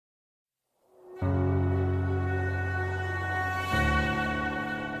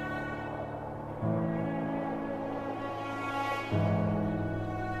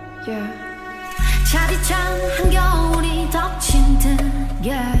차디찬 한겨울이 덮친 듯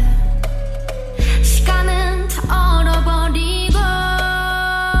시간은 다 얼어버리고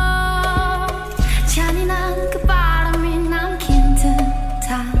잔인한 그 바람이 남긴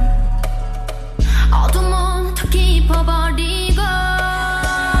듯한 어둠은 더 깊어버리고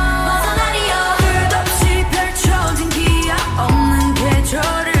벗어나리요 끝없이 펼쳐진 기약 없는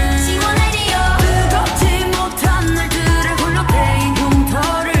계절을 지워내리요 뜨겁지 못한 날들의 홀로 베인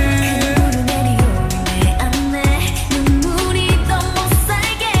흉터를 그물을 내리요 내 안에 눈물이 더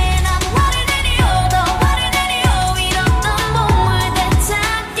못살게 난 화를 내리요 더 화를 내리요 잃었던 몸을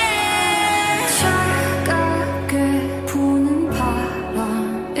되찾게 차갑게 부는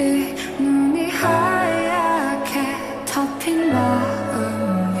바람이 눈이 하얗게 덮인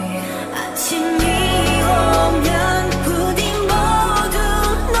마음이 아침이 오면 부디 모두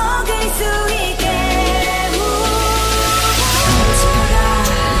녹일 수 있게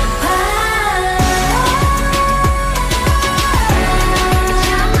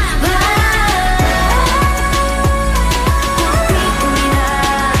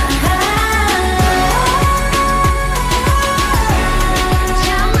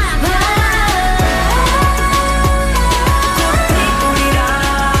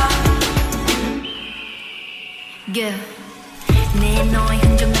내 너의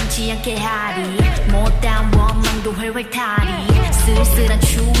흔적 남지 않게 하리 못다운 원망도 훨훨 타리 쓸쓸한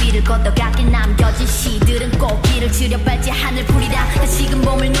추위를 걷어가긴 남겨진 시들은 꽃길을 지려 밟지 하늘 풀이라 다시금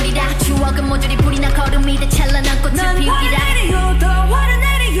봄을 누리라 추억은 모조리 불이 나 걸음이 돼 찬란한 꽃을 피우리라 난 화를 내리요 더 화를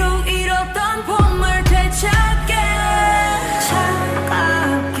내리요 잃었던 봄을 되찾게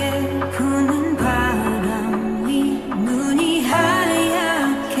차갑게 부는 바람이 눈이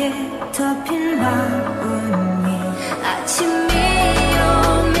하얗게 덮인 마음이 아침이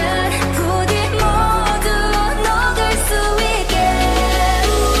오면 부디 모두 녹을 수 있게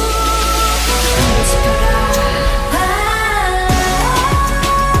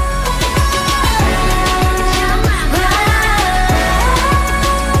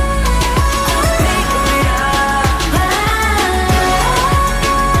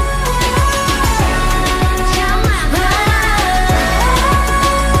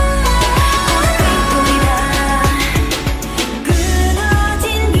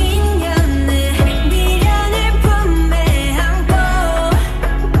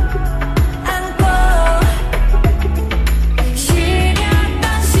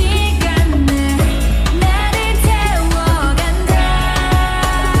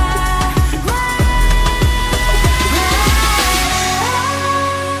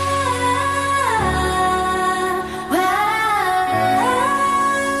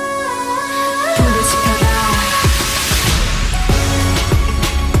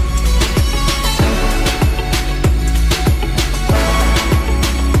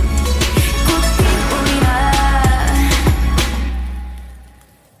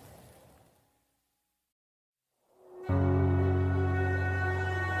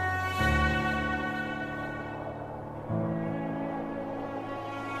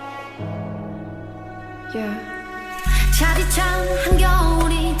차디찬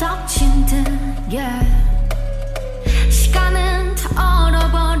한겨울이 덮친 듯 시간은 다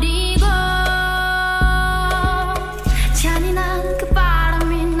얼어버리고 잔인한 그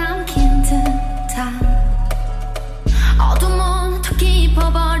바람이 남긴 듯한 어둠은 더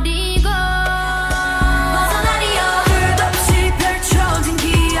깊어버리고 벗어나리요 끝없이 펼쳐진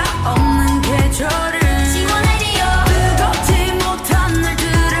기약 없는 계절을 지워내리요 뜨겁지 못한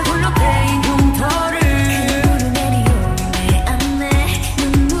날들의 홀로 베인 흉터를 그물을 내리요 내 안에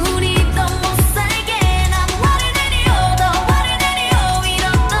눈물이 더 못살게 난 화를 내리요 더 화를 내리요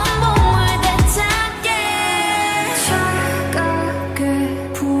잃었던 몸을 되찾게 차갑게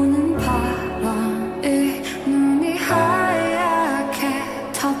부는 바람이 눈이 하얗게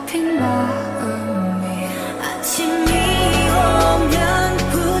덮인 마음이 아침이 오면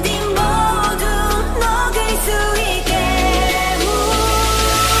부디 모두 녹일 수 있게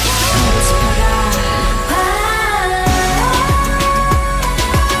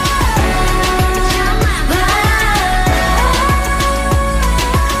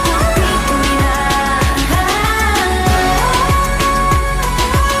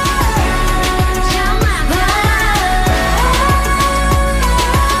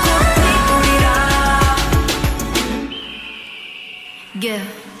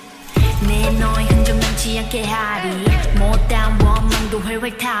내 너의 흔적 남지 않게 하리 못다운 원망도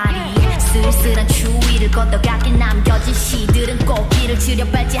훨훨 타리 쓸쓸한 추위를 걷어가긴 남겨진 시들은 꽃길을 지려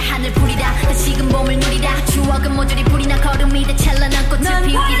밟지 하늘 풀이라 다시금 봄을 누리라 추억은 모조리 불이 나 걸음이 돼 찬란한 꽃을 피우리라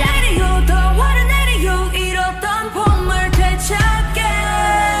난 화를 내리요 더 화를 내리요 잃었던 봄을 되찾게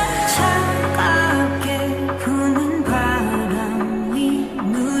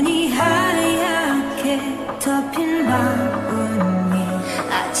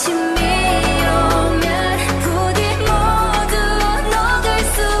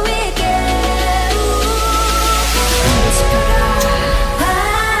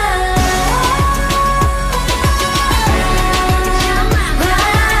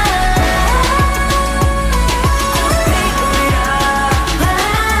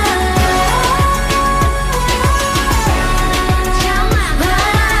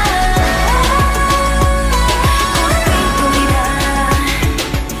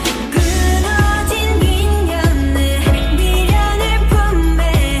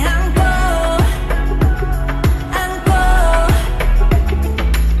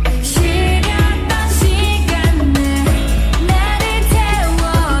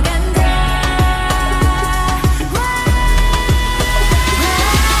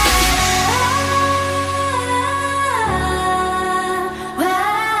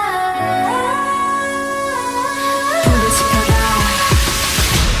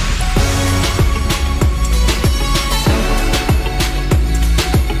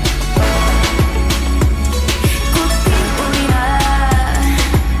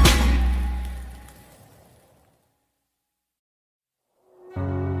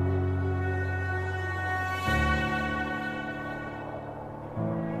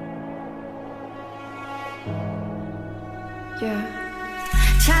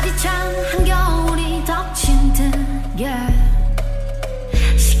차디찬 한겨울이 덮친 듯 yeah.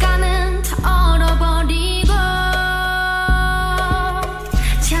 시간은 다 얼어버리고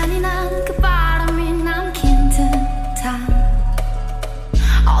잔인한 그 바람이 남긴 듯한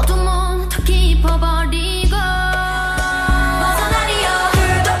어둠은 더 깊어버리고 벗어나리여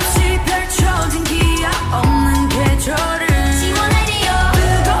끝없이 펼쳐진 기약 없는 계절을 지워내리여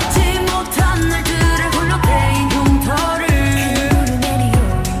뜨겁지 못한 날들의 홀로 패인 흉터를 눈물을 내리요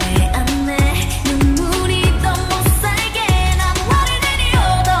내 안에 눈물이 더 못살게 난 화를 내리요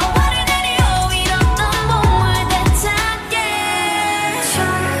더 화를 내리요 잃었던 몸을 되찾게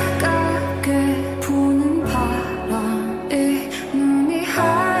차갑게 부는 바람이 눈이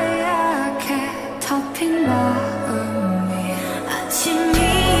하얗게 덮인 마음이 아침이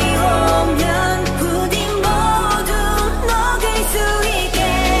오면 부디 모두 녹을 수 있게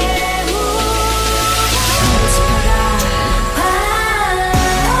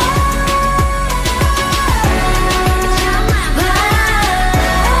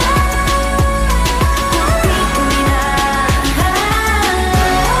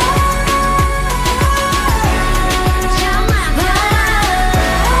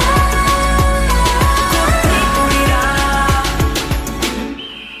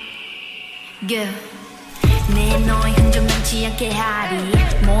내 너의 흔적 남지 않게 하리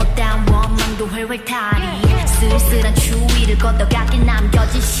못다운 원망도 훨훨 타리 쓸쓸한 추위를 걷어가게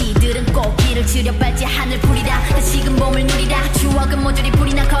남겨진 시들은 꽃길을 지려 밟지 하늘 풀이다 다시금 봄을 누리다 추억은 모조리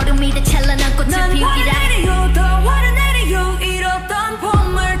불이 나 걸음이 돼 찬란한 꽃을 피우리라 난 화를 내리요 더 화를 내리요 잃었던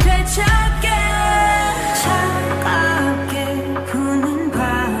봄을 되찾게 차갑게 부는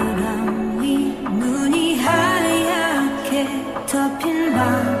바람이 눈이 하얗게 덮인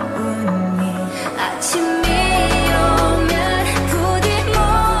마음이 아침이 오면 부디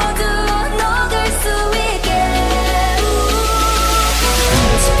모두 녹을 수 있게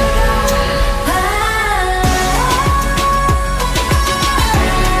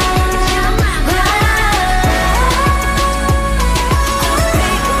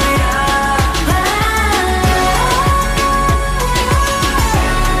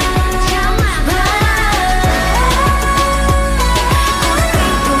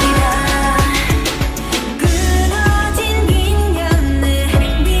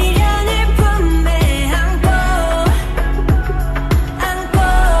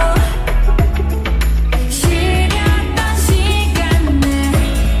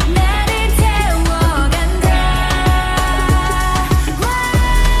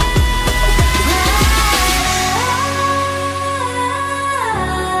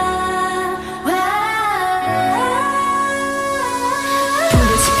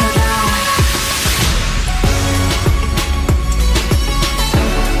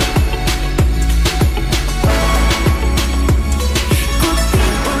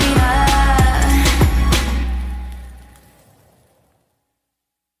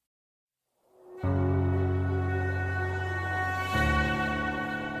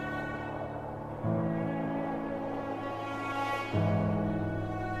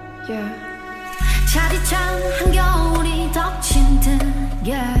차디찬 한겨울이 덮친 듯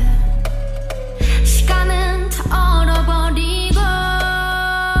yeah. 시간은 다 얼어버리고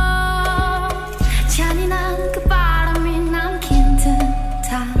잔인한 그 바람이 남긴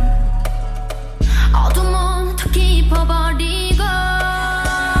듯한 어둠은 더 깊어버리고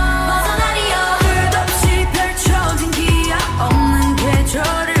벗어나리여 끝없이 펼쳐진 기약 없는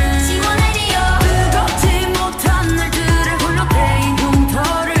계절을 지워내리여 뜨겁지 못한 날들의 홀로 패인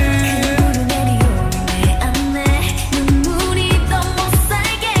흉터를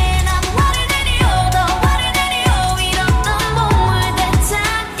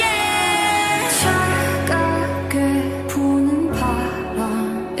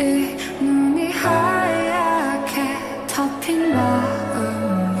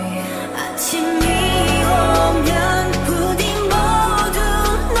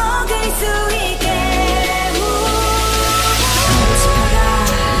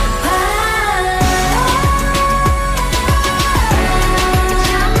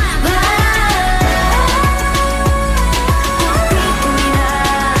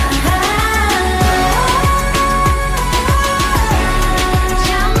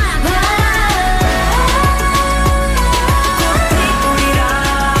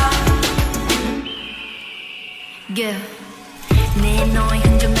내 너의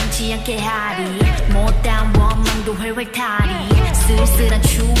흔적 남지 않게 하리 못다운 원망도 훨훨 타리 쓸쓸한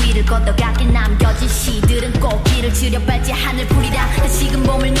추위를 걷어가게 남겨진 시들은 꽃길을 지려 밟지 하늘 풀이다 다시금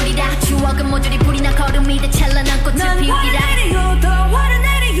봄을 누리다 추억은 모조리 불이 나 걸음이 돼 찬란한 꽃을 피우리라 난 화를 내리요 더 화를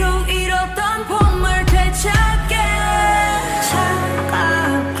내리요 잃었던 봄을 되찾게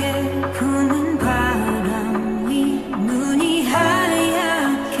차가운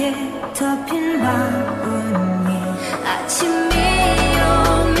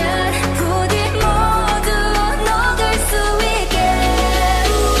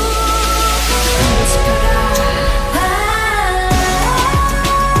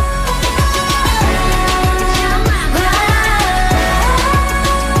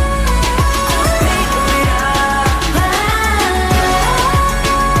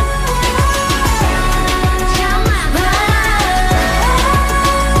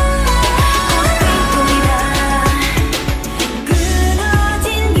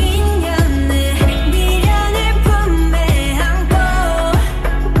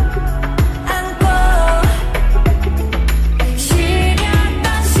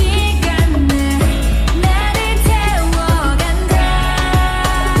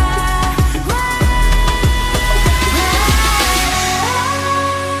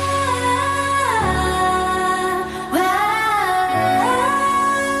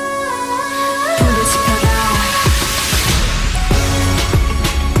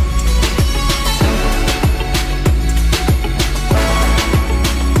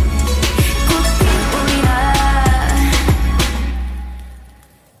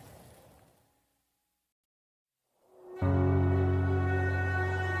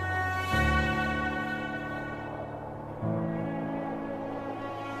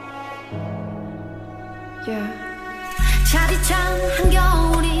차디찬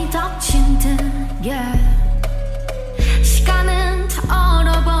한겨울이 덮친 듯 시간은 다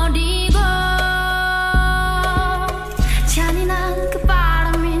얼어버리고 잔인한 그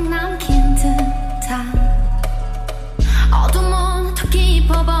바람이 남긴 듯한 어둠은 더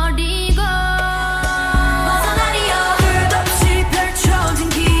깊어버리고 벗어나리요 끝없이 펼쳐진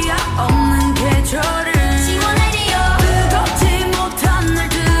기약 없는 계절을 지워내리요 뜨겁지 못한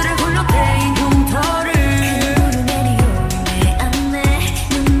날들의 홀로 베인 흉터를 그물을 내리요 내 안에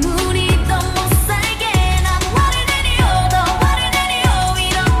눈물이 더 못살게 난 화를 내리요 더 화를 내리요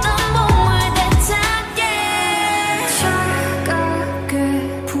잃었던 몸을 되찾게 차갑게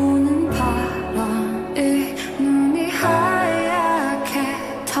부는 바람이 눈이 하얗게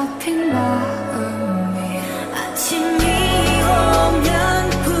덮인 마음이 아침이 오면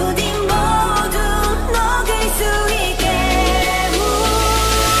부디 모두 녹일 수 있게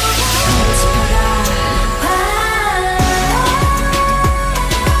불을 지펴라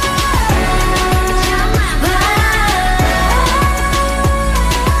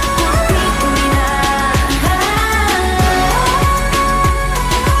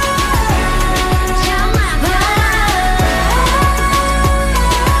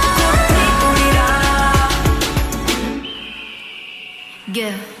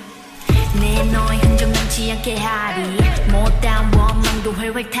내 너의 흔적 남지 않게 하리 못다운 원망도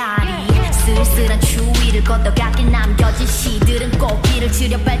훨훨 타리 쓸쓸한 추위를 걷어가긴 남겨진 시들은 꽃길을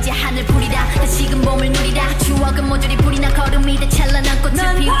지려 밟지 하늘 풀이라 다시금 봄을 누리라 추억은 모조리 불이 나 걸음이 돼 찬란한 꽃을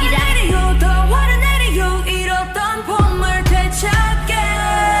피우리라 난 화를 내리요 더 화를 내리요 잃었던 봄을 되찾게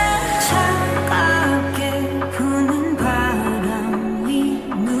차갑게 부는 바람이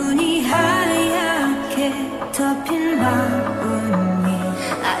눈이 하얗게 덮인 마음이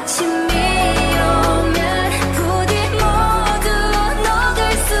아침이 오면 부디 모두 녹을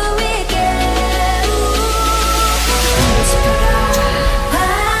수 있게 불을 지펴라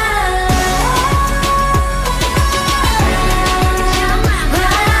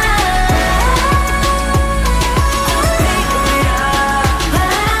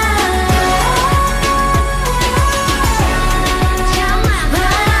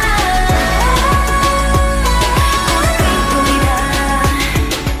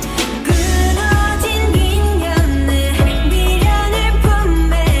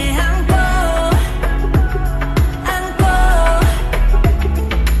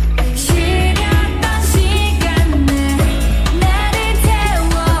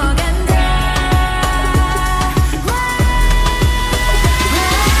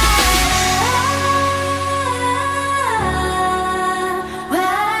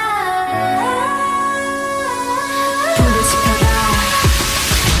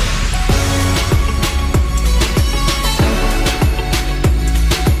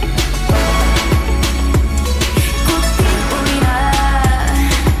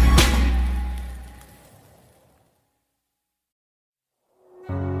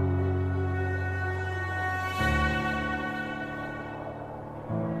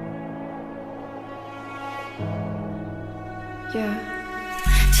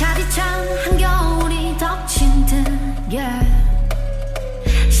차디찬 한겨울이 덮친 듯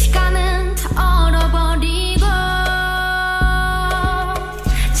시간은 다 얼어버리고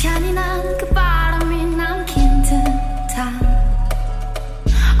잔인한 그 바람이 남긴 듯한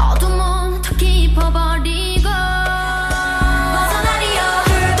어둠은 더 깊어버리고 벗어나리요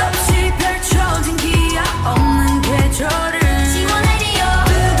끝없이 펼쳐진 기약 없는 계절을 지워내리요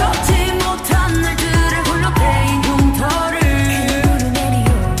뜨겁지 못한 날들의 홀로 베인 흉터를 그물을 내리요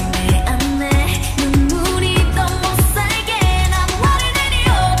내 안에 눈물이 더 못살게 난 화를 내리요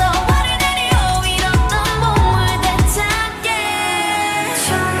더 화를 내리요 잃었던 몸을 되찾게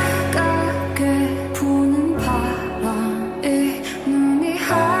차갑게 부는 바람이 눈이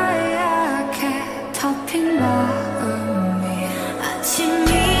하얗게 덮인 마음이 아침이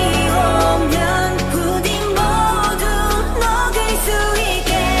오면 부디 모두 녹일 수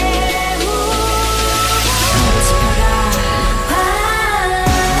있게 불을 지펴라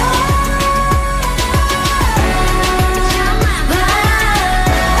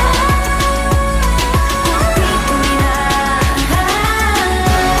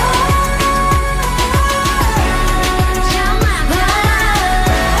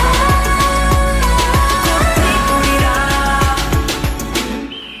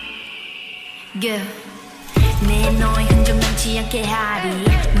내 너의 흔적 남지 않게 하리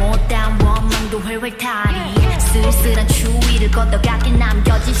못다운 원망도 훨훨 타리 쓸쓸한 추위를 걷어가긴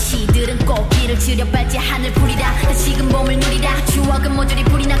남겨진 시들은 꽃길을 지려 밟지 하늘 풀이라 다시금 봄을 누리라 추억은 모조리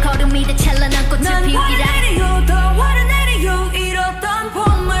불이 나 걸음이 돼 찬란한 꽃을 피우리라 난 화를 내리요 더 화를 내리요 잃었던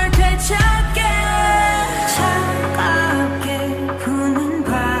봄을 되찾게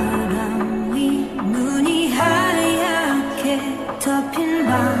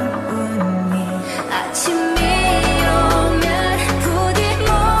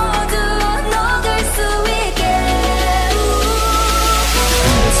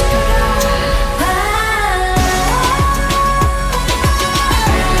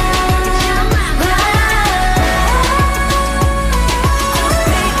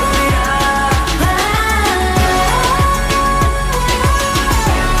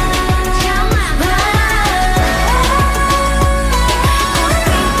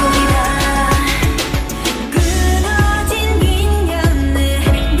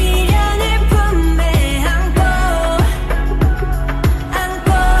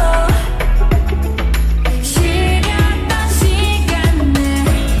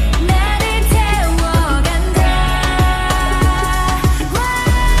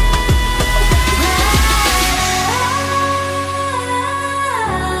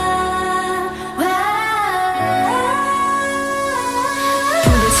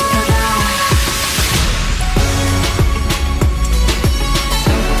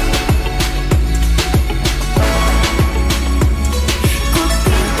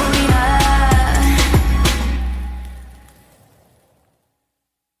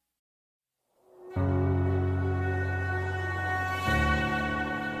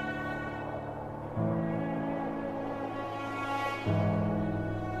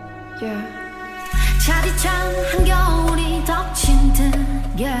yeah. 차디찬 한겨울이 덮친 듯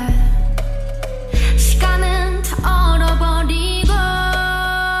yeah. 시간은 다 얼어버리고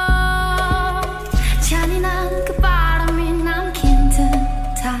잔인한 그 바람이 남긴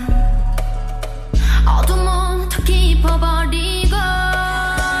듯한 어둠은 더 깊어버리고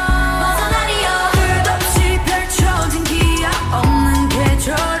벗어나리여 끝없이 펼쳐진 기약 없는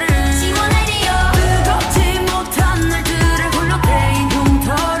계절을 지워내리여 뜨겁지 못한 날들의 홀로 패인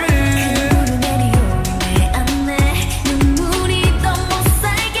흉터를 눈물을 내리요 내 안에 눈물이 더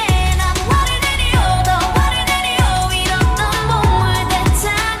못살게 난 화를 내리요 더 화를 내리요 잃었던 몸을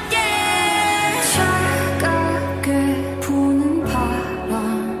되찾게 차갑게 부는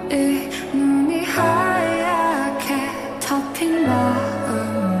바람이 눈이 하얗게 덮인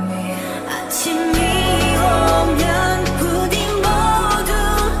마음이 아침이 오면 부디 모두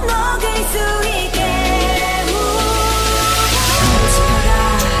녹을 수 있게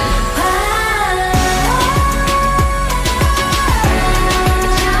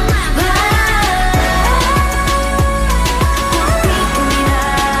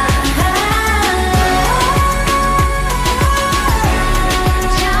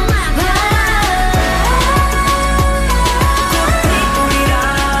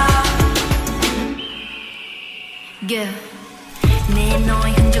내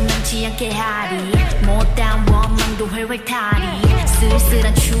너의 흔적 남지 않게 하리 못다운 원망도 훨훨 타리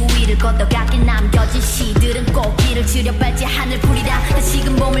쓸쓸한 추위를 걷어가게 남겨진 시들은 꽃길을 지려 밟지 하늘 풀이라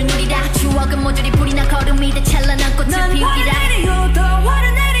다시금 봄을 누리라 추억은 모조리 불이 나 걸음이 돼 찬란한 꽃을 피우리라 난 화를 내리요 더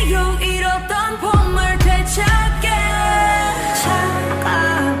화를 내리요 잃었던 봄을 되찾게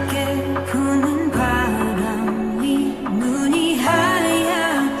차갑게 부는 바람이 눈이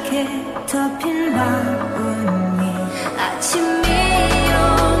하얗게 덮인 마음이 아침이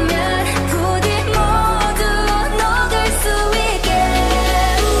오면 부디 모두 녹을 수 있게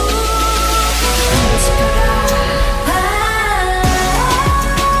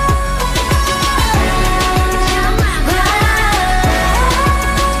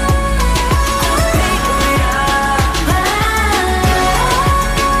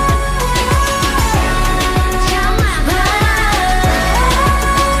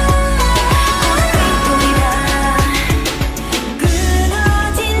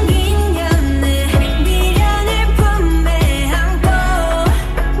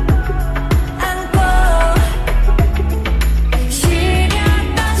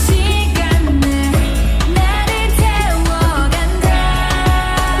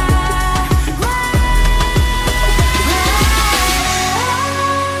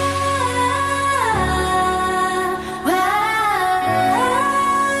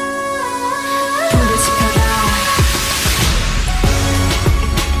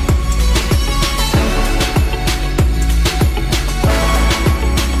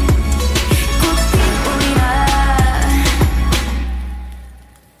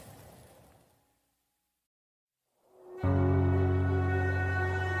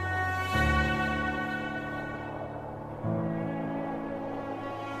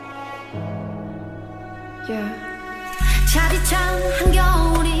yeah. 차디찬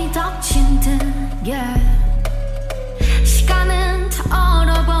한겨울이 덮친 듯 yeah. 시간은 다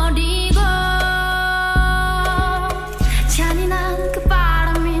얼어버리고 잔인한 그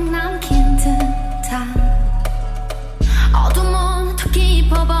바람이 남긴 듯한 어둠은 더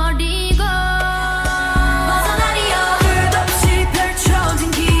깊어버리고 벗어나리여 끝없이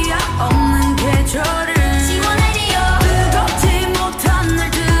펼쳐진 기약 없는 계절을 지워내리여 뜨겁지 못한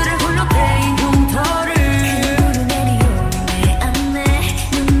날들의 홀로 패인 흉터를 눈물을 내리요 내 안에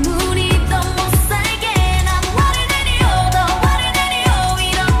눈물이 더 못살게 난 화를 내리요 더 화를 내리요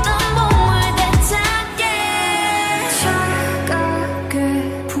잃었던 몸을 되찾게 차갑게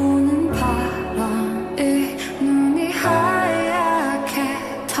부는 바람이 눈이 하얗게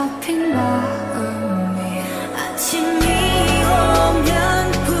덮인 마음이 아침이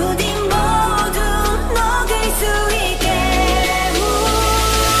오면 부디 모두 녹을 수 있게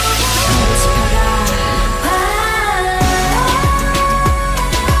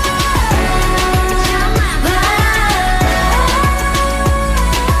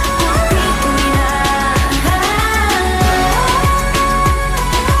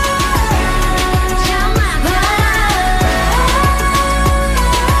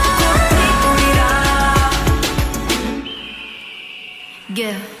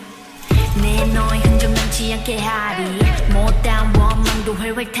내 너의 흔적 남지 않게 하리 못다운 원망도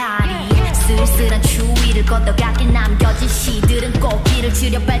훨훨 타리 쓸쓸한 추위를 걷어가게 남겨진 시들은 꽃길을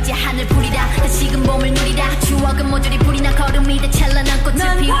지려 밟지 하늘 풀이라 다시금 봄을 누리라 추억은 모조리 불이 나 걸음이 돼 찬란한 꽃을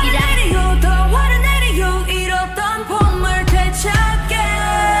피우리라 난 화를 내리요 더 화를 내리요 잃었던 봄을 되찾게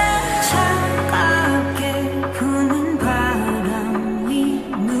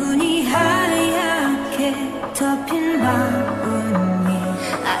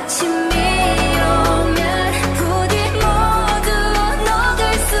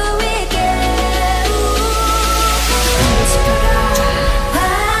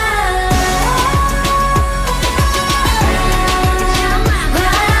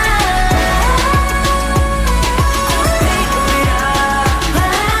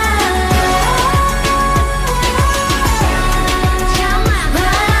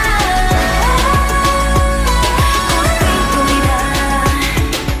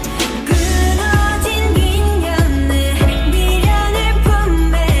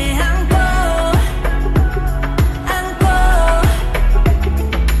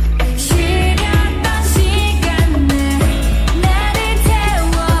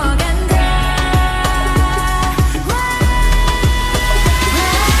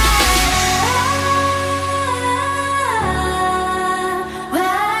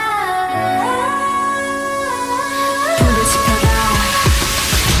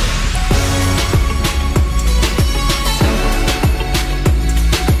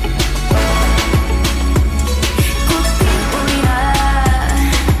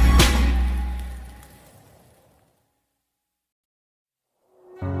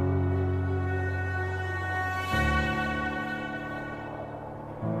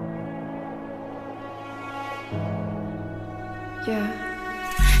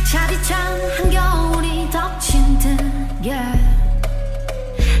차디찬 한겨울이 덮친 듯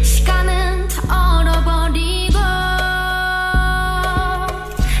시간은 다 얼어버리고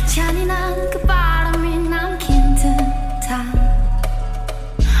잔인한 그 바람이 남긴 듯한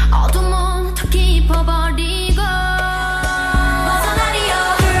어둠은 더 깊어버리고 벗어나리요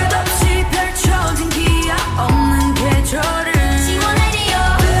끝없이 펼쳐진 기약 없는 계절을 지워내리요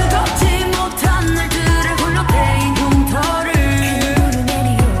뜨겁지 못한 날들의 홀로 패인 흉터를 그물을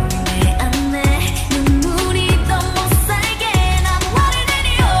내리요 내 안에 눈물이 더 못살게 난 화를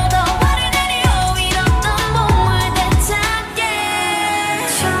내리요 더 화를 내리요 잃었던 몸을 되찾게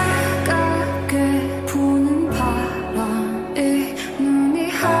차갑게 부는 바람이 눈이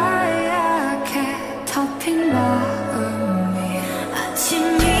하얗게 덮인 마음이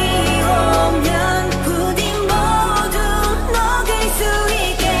아침이 오면 부디 모두 녹일 수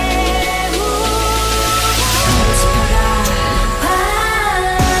있게 불을 지펴라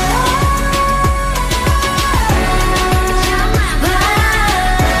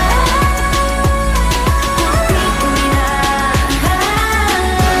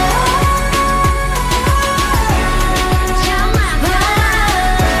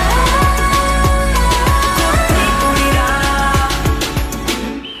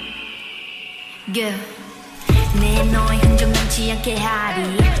내 너의 흔적 남지 않게 하리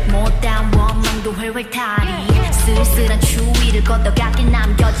못다운 원망도 훨훨 타리 쓸쓸한 추위를 걷어가긴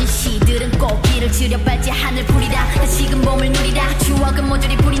남겨진 시들은 꽃길을 지려 밟지 하늘 풀이라 다시금 봄을 누리라 추억은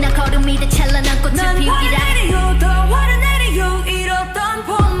모조리 불이 나 걸음이 돼 찬란한 꽃을 피우리라 난 화를 내리요 더 화를 내리요 잃었던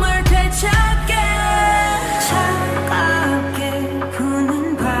봄을 되찾게 차갑게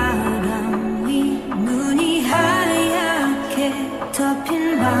부는 바람이 눈이 하얗게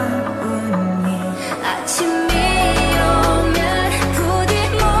덮인 마음이 아침이 오면 부디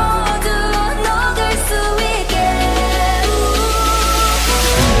모두 녹을 수 있게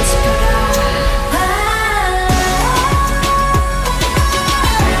불을 지펴라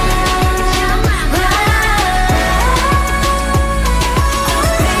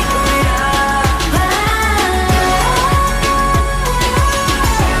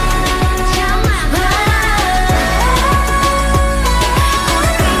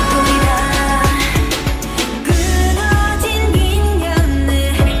끊어진 인연을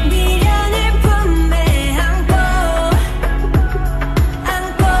미련을 품에 안고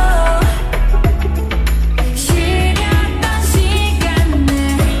시렸던 시간을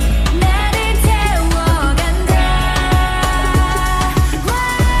나를 태워간다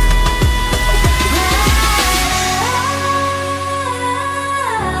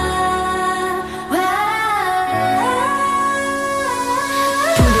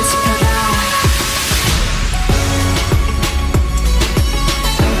불을 지펴라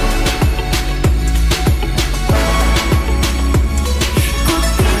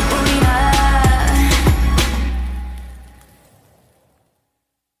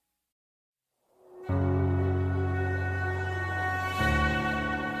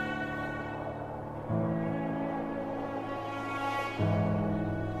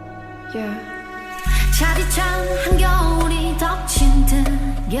차디찬 한겨울이 덮친 듯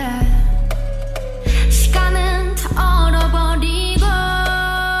시간은 다 얼어버리고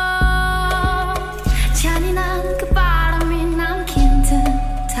잔인한 그 바람이 남긴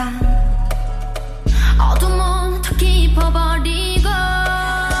듯한 어둠은 더 깊어버리고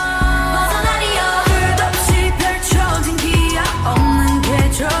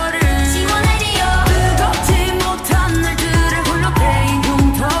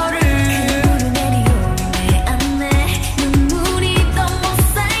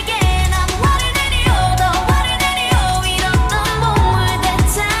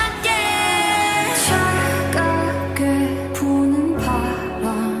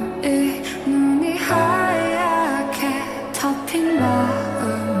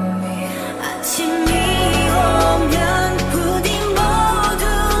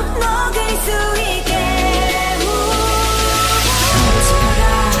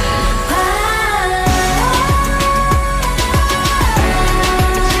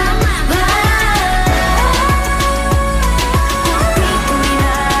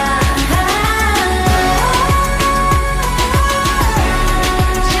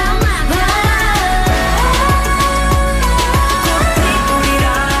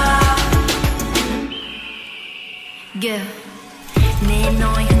Yeah. 내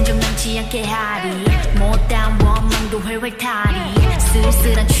너의 흔적 남지 않게 하리 못다운 원망도 훨훨 타리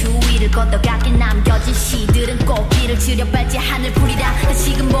쓸쓸한 추위를 걷어가게 남겨진 시들은 꽃길을 지려밟지 하늘 풀이라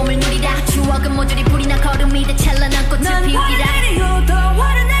다시금 봄을 누리라 추억은 모조리 불이 나 걸음이 돼 찬란한 꽃을 피우리라 난 화를 내리요 더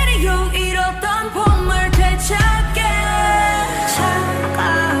화를 내리요 잃었던 봄을 되찾게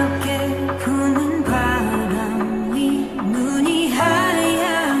차갑게 부는 바람 위 눈이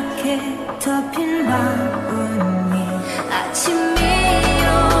하얗게 덮인 마음이 아침이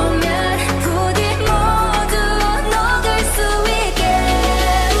오면 부디 모두 녹을 수 있게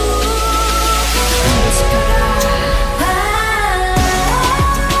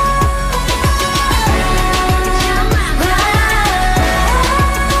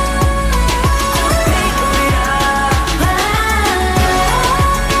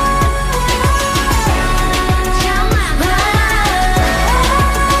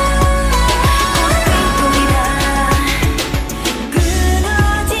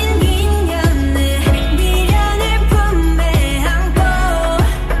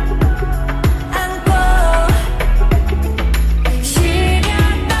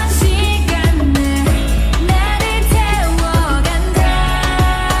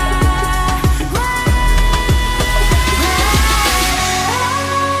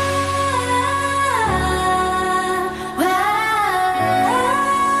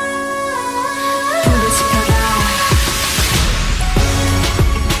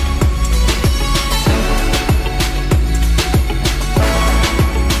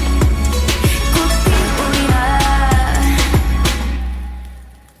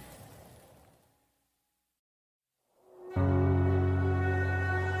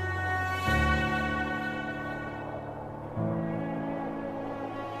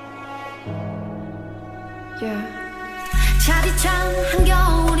Yeah. 차디찬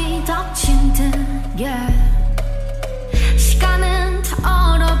한겨울이 덮친 듯 yeah. 시간은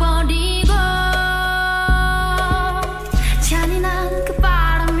다 얼어버리고 잔인한 그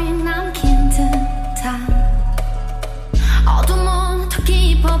바람이 남긴 듯한 어둠은 더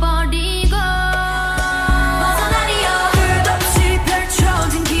깊어버리고 벗어나리여 끝없이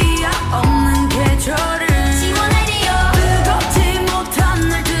펼쳐진 기약 없는 계절을 지워내리여 뜨겁지 못한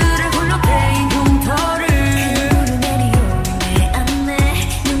날들의 홀로 패인 흉터를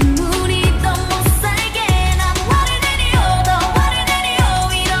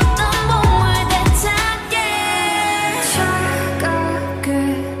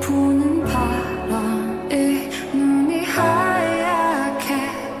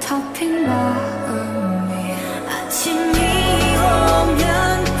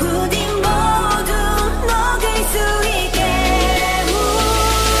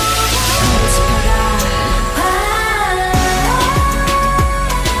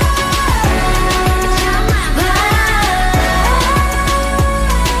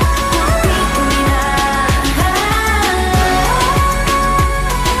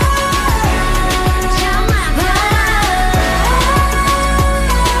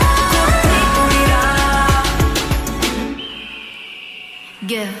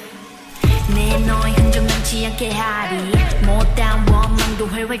내 너의 흔적 남지 않게 하리 못다운 원망도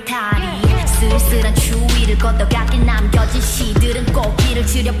훨훨 타리 쓸쓸한 추위를 걷어가게 남겨진 시들은 꽃길을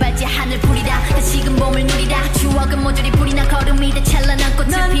지려밟지 하늘 풀이라 다시금 봄을 누리라 추억은 모조리 불이 나 걸음이 돼 찬란한 꽃을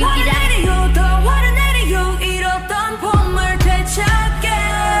피우리라 난 화를 내리요 더 화를 내리요 잃었던 봄을 되찾게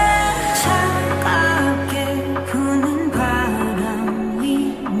차갑게 부는 바람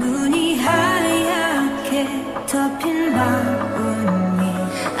위 눈이 하얗게 덮인 마음이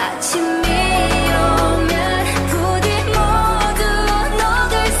아침이 오면 부디 모두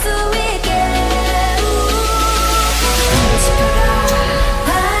녹을 수 있게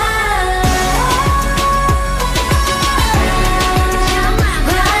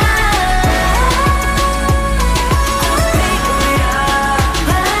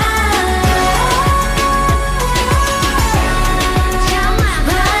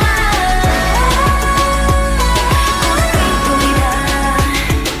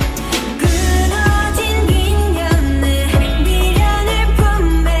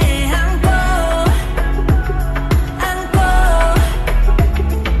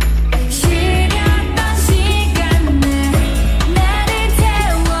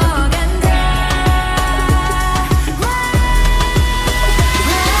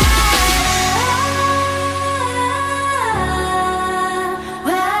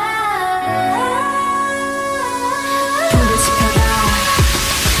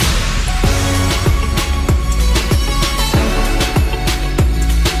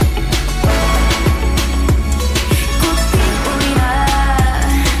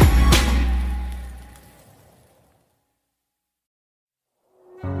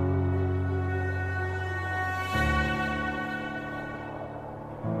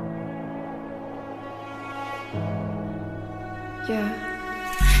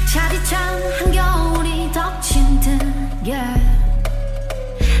차디찬 한겨울이 덮친 듯 yeah.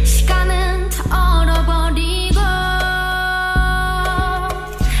 시간은 다 얼어버리고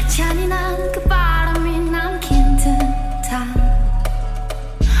잔인한 그 바람이 남긴 듯한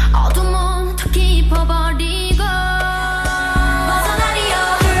어둠은 더 깊어버리고 벗어나리요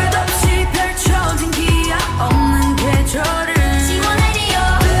끝없이 펼쳐진 기약 없는 계절을 지워내리요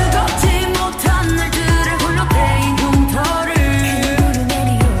뜨겁지 못한 날들의 홀로 패인 흉터를 눈물을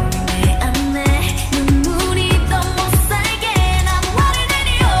내리요 내 안에 눈물이 더 못살게 난 화를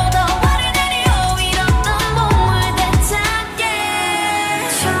내리요 더 화를 내리요 잃었던 몸을 되찾게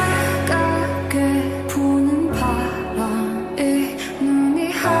차갑게 부는 바람이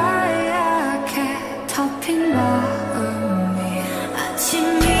눈이 하얗게 덮인 마음이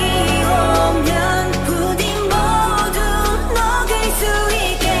아침이 오면 부디 모두 녹일 수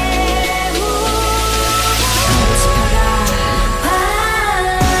있게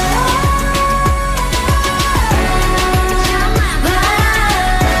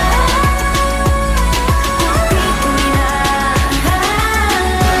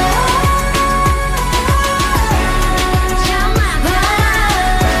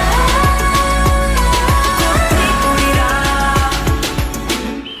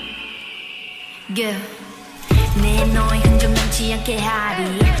내 너의 흔적 남지 않게 하리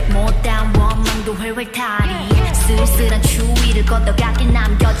못다운 원망도 훨훨 타리 쓸쓸한 추위를 걷어가게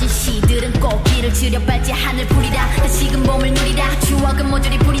남겨진 시들은 꽃길을 지려 밟지 하늘 풀이라 다시금 봄을 누리라 추억은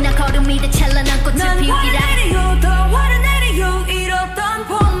모조리 불이 나 걸음이 돼 찬란한 꽃을 피우리라 난 화를 내리요 더 화를 내리요 잃었던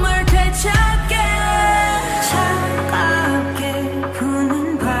봄을 되찾게 차갑게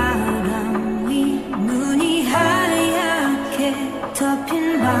부는 바람이 눈이 하얗게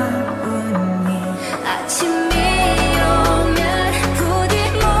덮인 마음이 아침이 오면 부디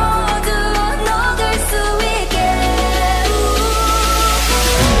모두 녹을 수 있게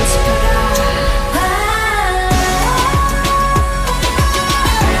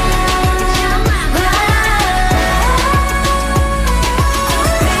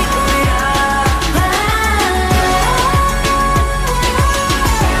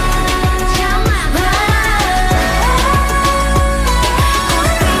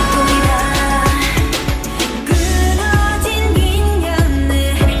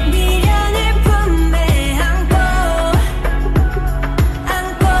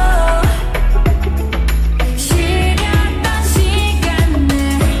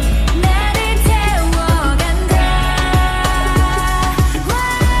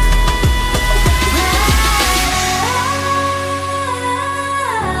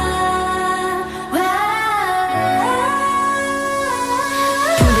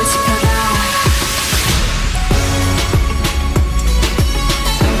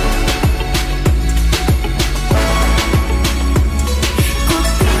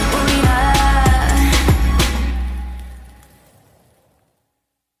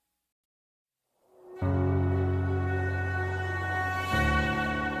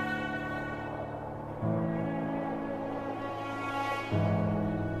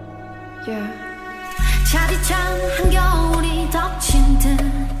차디찬 한겨울이 덮친 듯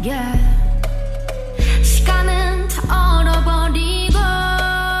yeah. 시간은 다 얼어버리고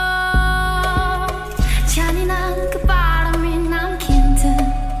잔인한 그 바람이 남긴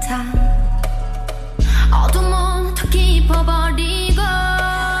듯한 어둠은 더 깊어버리고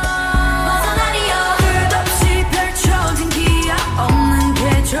벗어나리요 끝없이 펼쳐진 기약 없는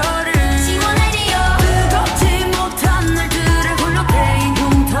계절을 지워내리요 뜨겁지 못한 날들의 홀로 패인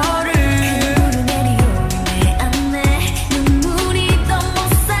흉터를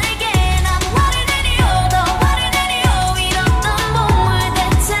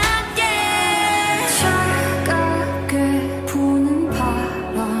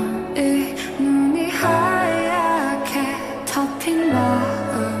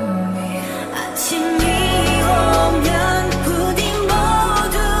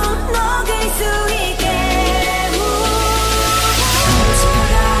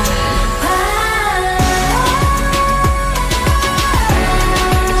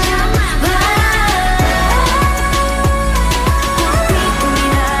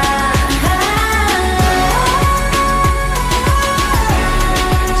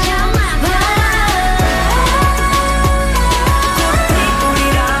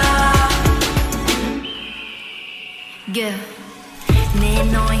내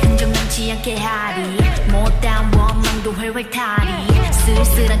너의 흔적 남지 않게 하리 못다운 원망도 훨훨 타리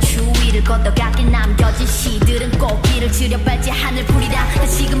쓸쓸한 추위를 걷어가게 남겨진 시들은 꽃길을 지려 밟지 하늘 풀이라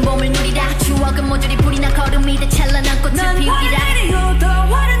다시금 봄을 누리라 추억은 모조리 불이 나 걸음이 돼 찬란한 꽃을 피우리라 난 화를 내리요 더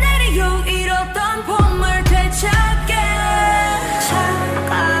화를 내리요 잃었던 봄을 되찾게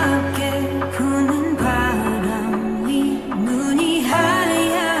차가워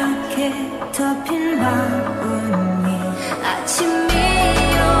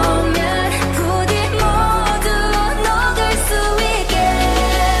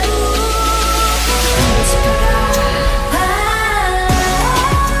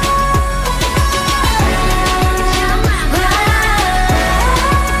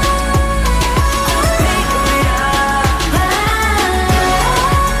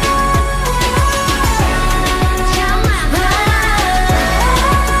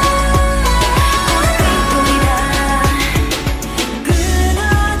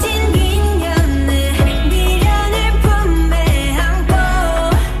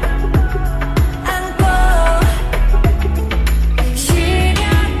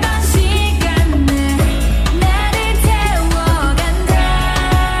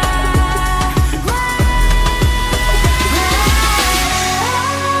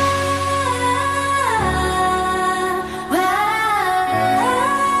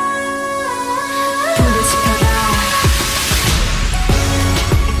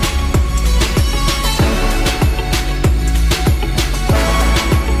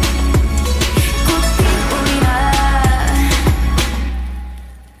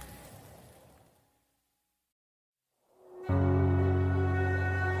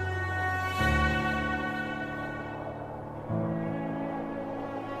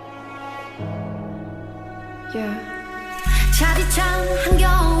차디찬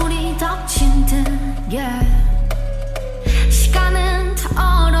한겨울이 덮친 듯 시간은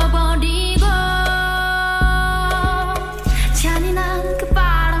다 얼어버리고 잔인한 그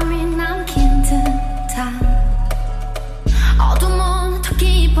바람이 남긴 듯한 어둠은 더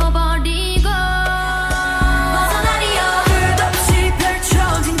깊어버리고 벗어나리요 끝없이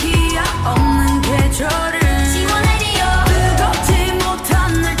펼쳐진 기약 없는 계절을 지워내리요 뜨겁지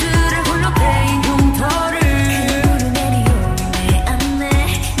못한 날들을 홀로 베인 흉터를 그물을 내리요 내 안에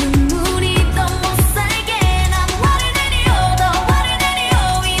눈물이 더 못살게 난 화를 내리요 더 화를 내리요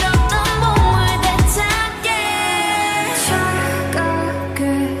잃었던 몸을 되찾게 차갑게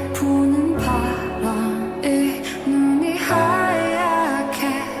부는 바람이 눈이 하얗게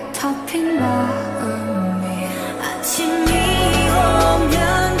덮인 마음이 아침이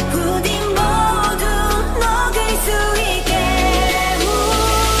오면 부디 모두 녹을 수 있게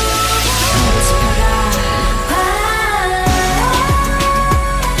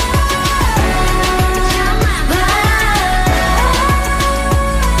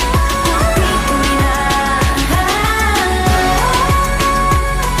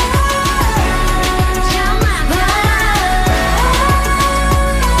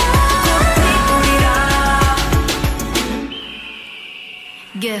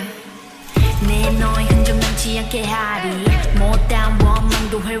내 너의 흔적 남지 않게 하리 못다운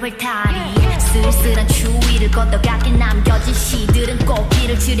원망도 훨훨 타리 쓸쓸한 추위를 걷어가게 남겨진 시들은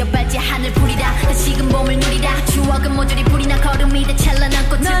꽃길을 지려밟지 하늘 풀이라 다시금 봄을 누리라 추억은 모조리 불이 나 걸음이 돼 찬란한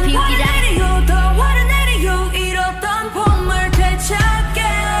꽃을 피우리라 난 화를 내리요 더 화를 내리요 잃었던 봄을 되찾게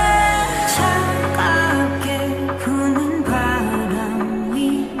차갑게 부는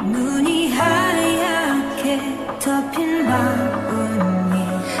바람이 눈이 하얗게 덮인 마음이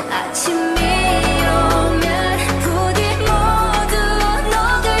아침이 오면 부디 모두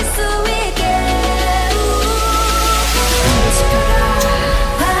녹을 수 있게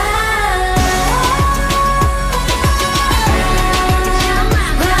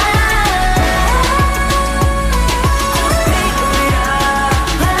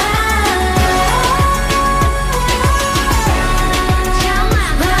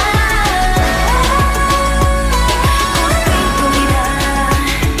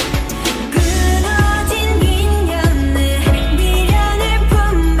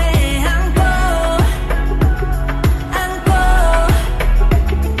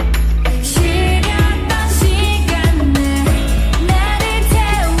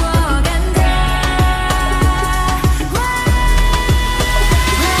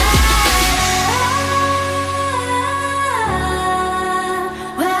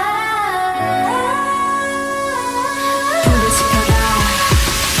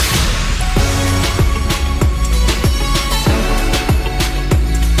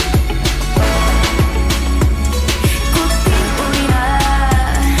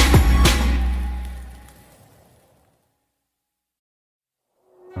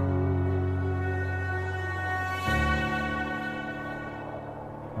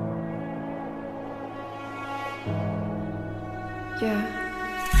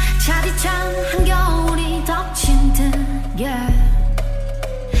차디찬 한겨울이 덮친 듯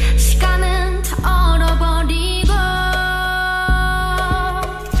시간은 다 얼어버리고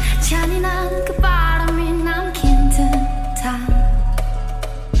잔인한 그 바람이 남긴 듯한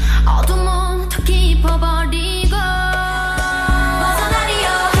어둠은 더 깊어버리고 벗어나리요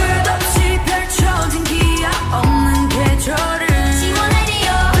끝없이 펼쳐진 기약 없는 계절을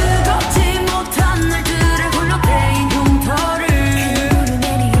지워내리요 뜨겁지 못한 날들을 홀로 베인 흉터를 그물을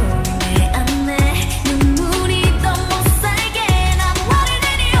내리요 내 안에 눈물이 더 못살게 난 화를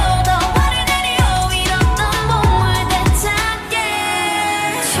내리요 더 화를 내리요 잃었던 몸을 되찾게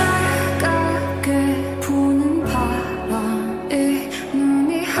차갑게 부는 바람이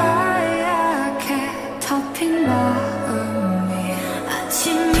눈이 하얗게 덮인 마음이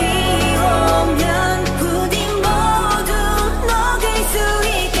아침이 오면 부디 모두 녹을 수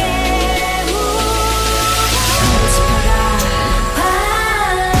있게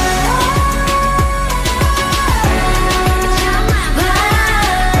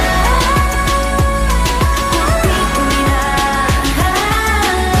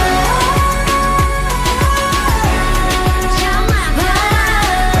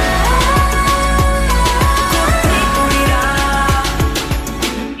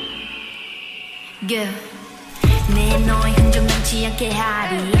내 너의 흔적 남지 않게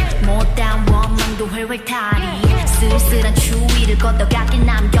하리 못다운 원망도 훨훨 타리 쓸쓸한 추위를 걷어가게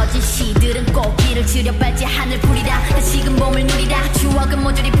남겨진 시들은 꽃길을 지려밟지 하늘 풀이라 다시금 봄을 누리라 추억은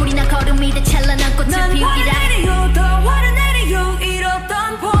모조리 불이 나 걸음이 돼 찬란한 꽃을 피우리라 난 화를 내리요 더 화를 내리요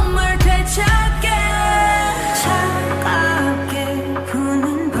잃었던 봄을 되찾게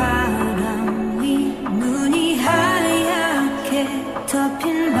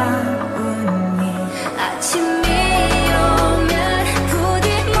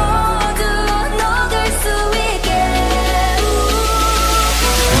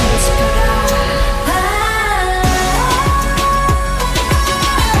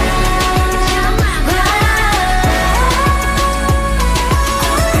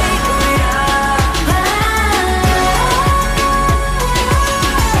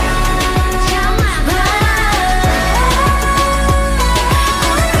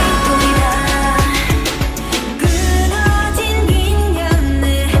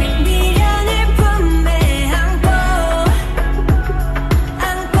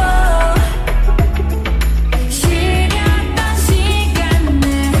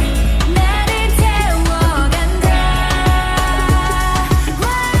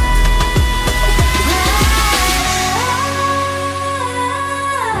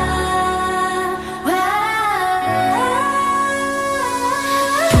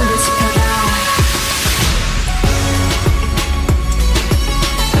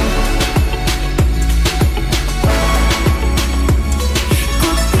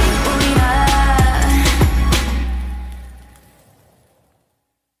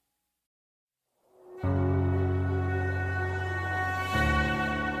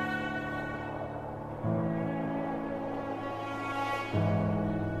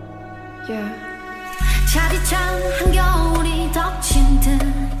차디찬 한겨울이 덮친 듯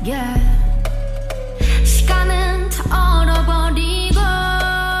시간은 다 얼어버리고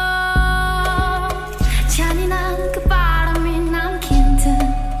잔인한 그 바람이 남긴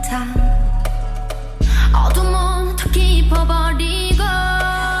듯한 어둠은 더 깊어버리고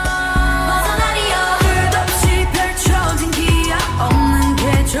벗어나리요 끝없이 펼쳐진 기약 없는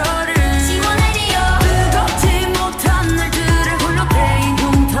계절을 지워내리요 뜨겁지 못한 날들의 홀로 베인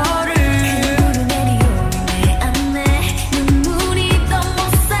흉터를 그물을 내리요 내 안에 눈물이 더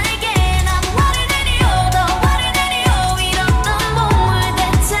못살게 난 화를 내리요 더 화를 내리요 잃었던 몸을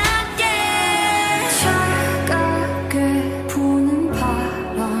되찾게 차갑게 부는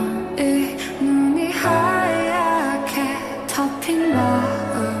바람이 눈이 하얗게 덮인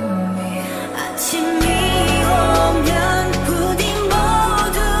마음이 아침이 오면 부디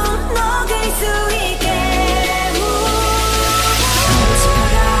모두 녹일 수 있게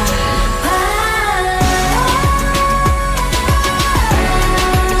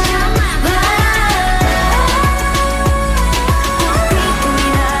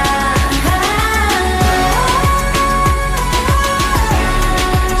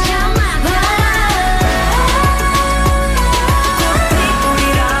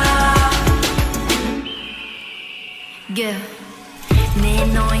내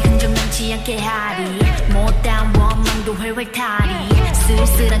너의 흔적 남지 않게 하리 못다운 원망도 훨훨 타리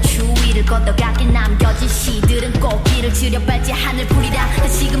쓸쓸한 추위를 걷어가게 남겨진 시들은 꽃길을 지려 밟지 하늘 풀이다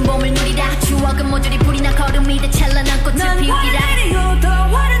다시금 봄을 누리다 추억은 모조리 불이 나 걸음이 돼 찬란한 꽃을 피우리라 난 화를 내리요 더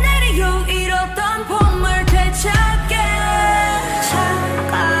화를 내리요 잃었던 봄을 되찾게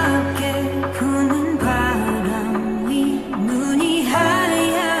차갑게 부는 바람이 눈이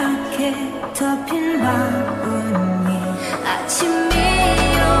하얗게 덮인 마음이 아침이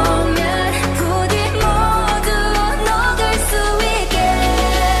오면 부디 모두 녹을 수 있게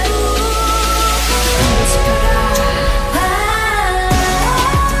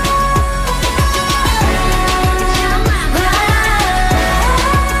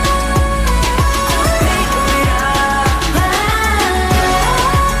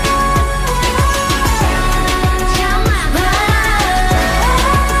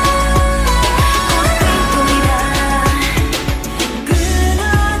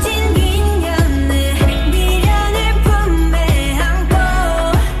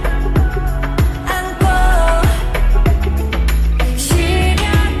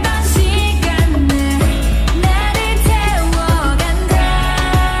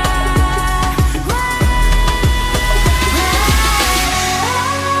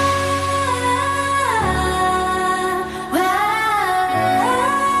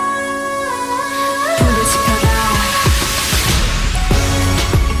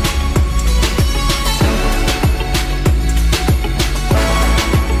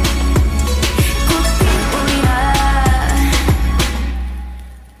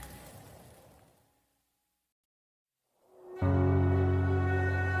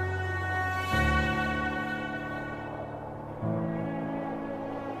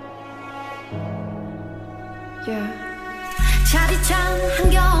차디찬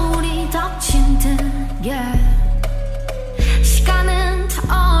한겨울이 덮친 듯 시간은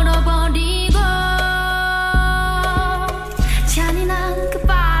다 얼어버리고 잔인한 그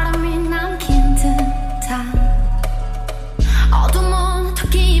바람이 남긴 듯한 어둠은 더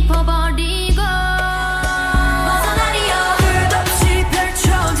깊어버리고 벗어나리요 끝없이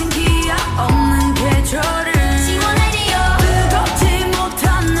펼쳐진 기약 없는 계절을 지워내리요 뜨겁지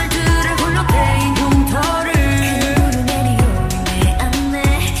못한 날들의 홀로 베인 흉터를 그물을 내리요 내 안에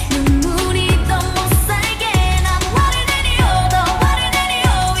눈물이 더 못살게 난 화를 내리요 더 화를 내리요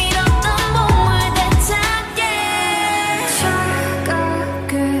잃었던 몸을 되찾게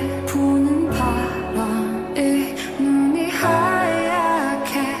차갑게 부는 바람이 눈이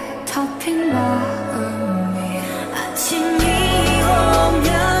하얗게 덮인 마음이 아침이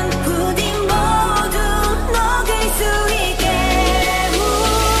오면 부디 모두 녹일 수 있게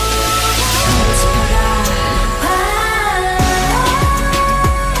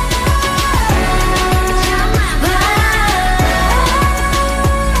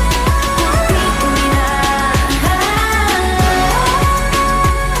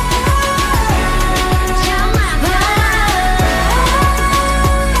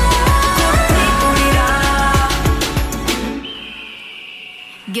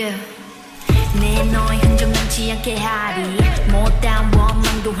내 너의 흔적 남지 않게 하리 못다운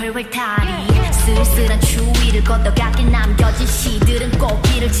원망도 훨훨 타리 쓸쓸한 추위를 걷어가게 남겨진 시들은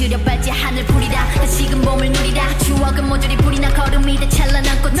꽃길을 지려 밟지 하늘 풀이다 다시금 봄을 누리다 추억은 모조리 불이 나 걸음이 돼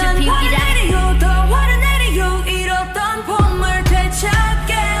찬란한 꽃을 피우리라 난 화를 내리요 더 화를 내리요 잃었던 봄을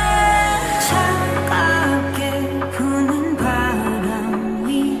되찾게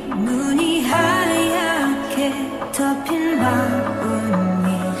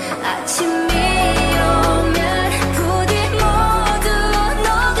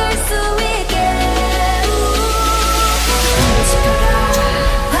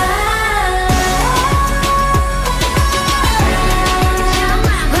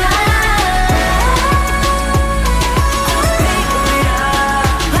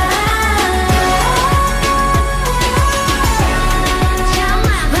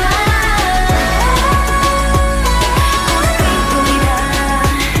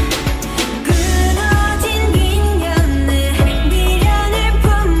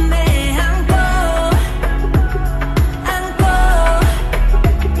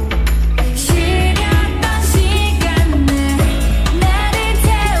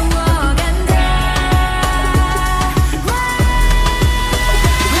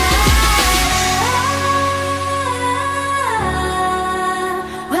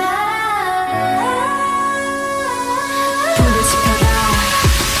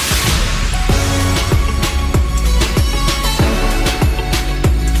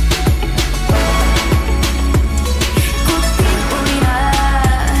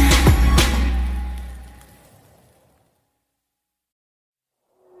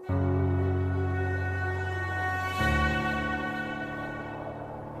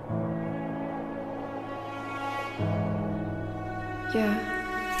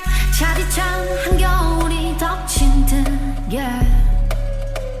차디찬 한겨울이 덮친 듯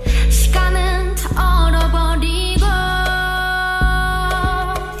시간은 다 얼어버리고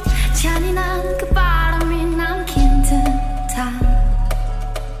잔인한 그 바람이 남긴 듯한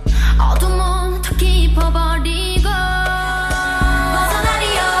어둠은 더 깊어버리고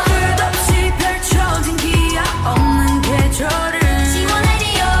벗어나리요 끝없이 펼쳐진 기약 없는 계절을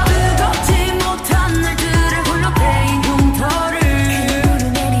지워내리요 뜨겁지 못한 날들을 홀로 베인 흉터를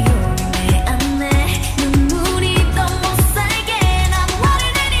그물을 내리요 내 안에 눈물이 더 못살게 난 화를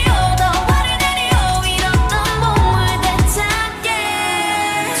내리요 더 화를 내리요 잃었던 몸을 되찾게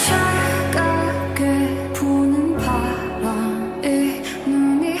차갑게 부는 바람이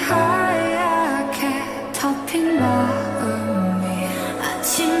눈이 하얗게 덮인 마음이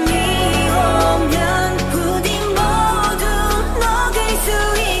아침이 오면 부디 모두 녹을 수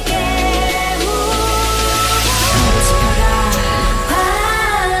있게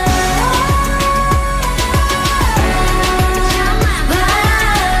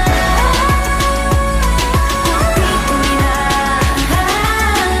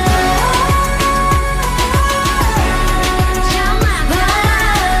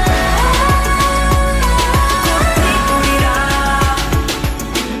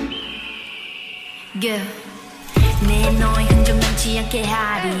내 너의 흔적 남지 않게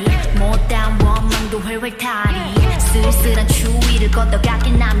하리 못다운 원망도 훨훨 타리 쓸쓸한 추위를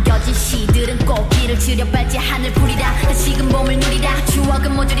걷어가게 남겨진 시들은 꽃길을 지려밟지 하늘 풀이라 다시금 봄을 누리라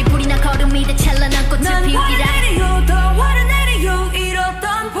추억은 모조리 불이 나 걸음이 돼 찬란한 꽃을 피우리라 난 화를 내리요 더 화를 내리요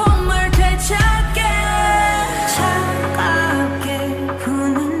잃었던 봄을 되찾게 차갑게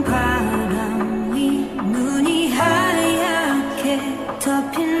부는 바람이 눈이 하얗게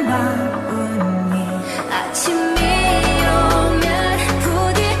덮인 마음이 아침이 오면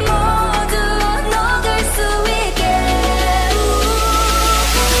부디 모두 녹을 수 있게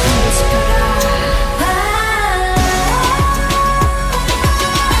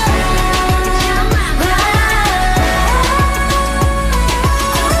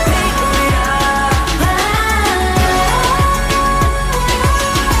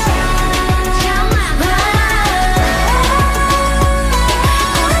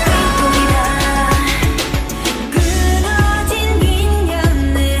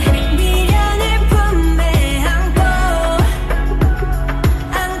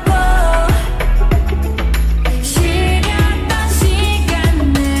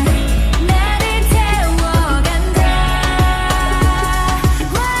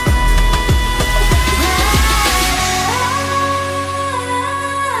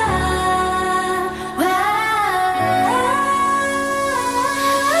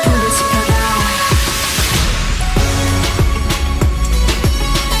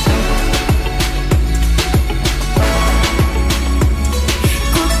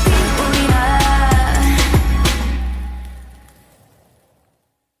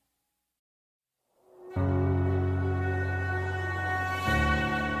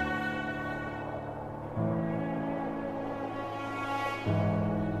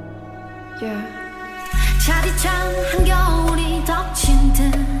차디찬 한겨울이 덮친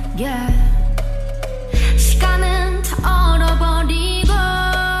듯 시간은 다 얼어버리고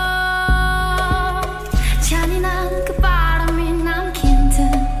잔인한 그 바람이 남긴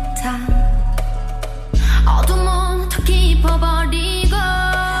듯한 어둠은 더 깊어버리고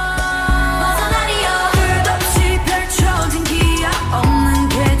벗어나리요 끝없이 펼쳐진 기약 없는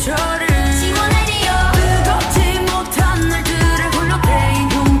계절을 지워내리요 뜨겁지 못한 날들을 홀로 베인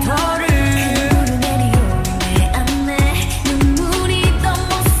흉터를 그물을 내리요 내 안에 눈물이 더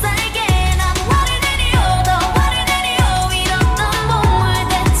못살게 난 화를 내리요 더 화를 내리요 잃었던 몸을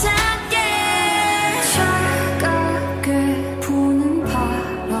되찾게 차갑게 부는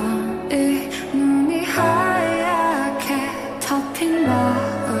바람이 눈이 하얗게 덮인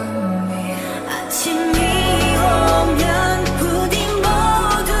마음이 아침이 오면 부디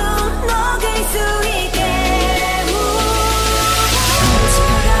모두 녹을 수 있게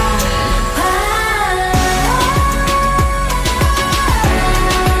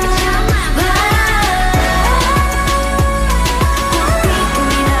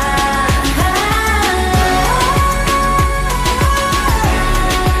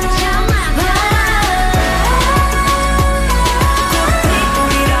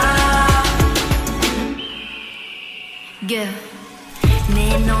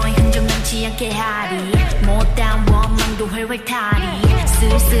내 너의 흔적 남지 않게 하리 못다운 원망도 훨훨 타리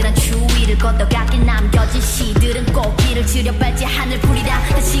쓸쓸한 추위를 걷어가게 남겨진 시들은 꽃길을 지려밟지 하늘 풀이라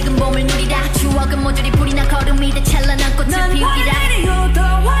다시금 봄을 누리라 추억은 모조리 불이 나 걸음이 돼 찬란한 꽃을 피우리라 난 화를 내리요 더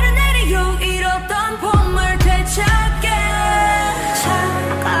화를 내리요 잃었던 봄을 되찾게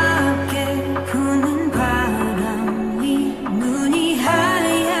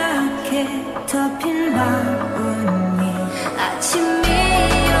덮인 밤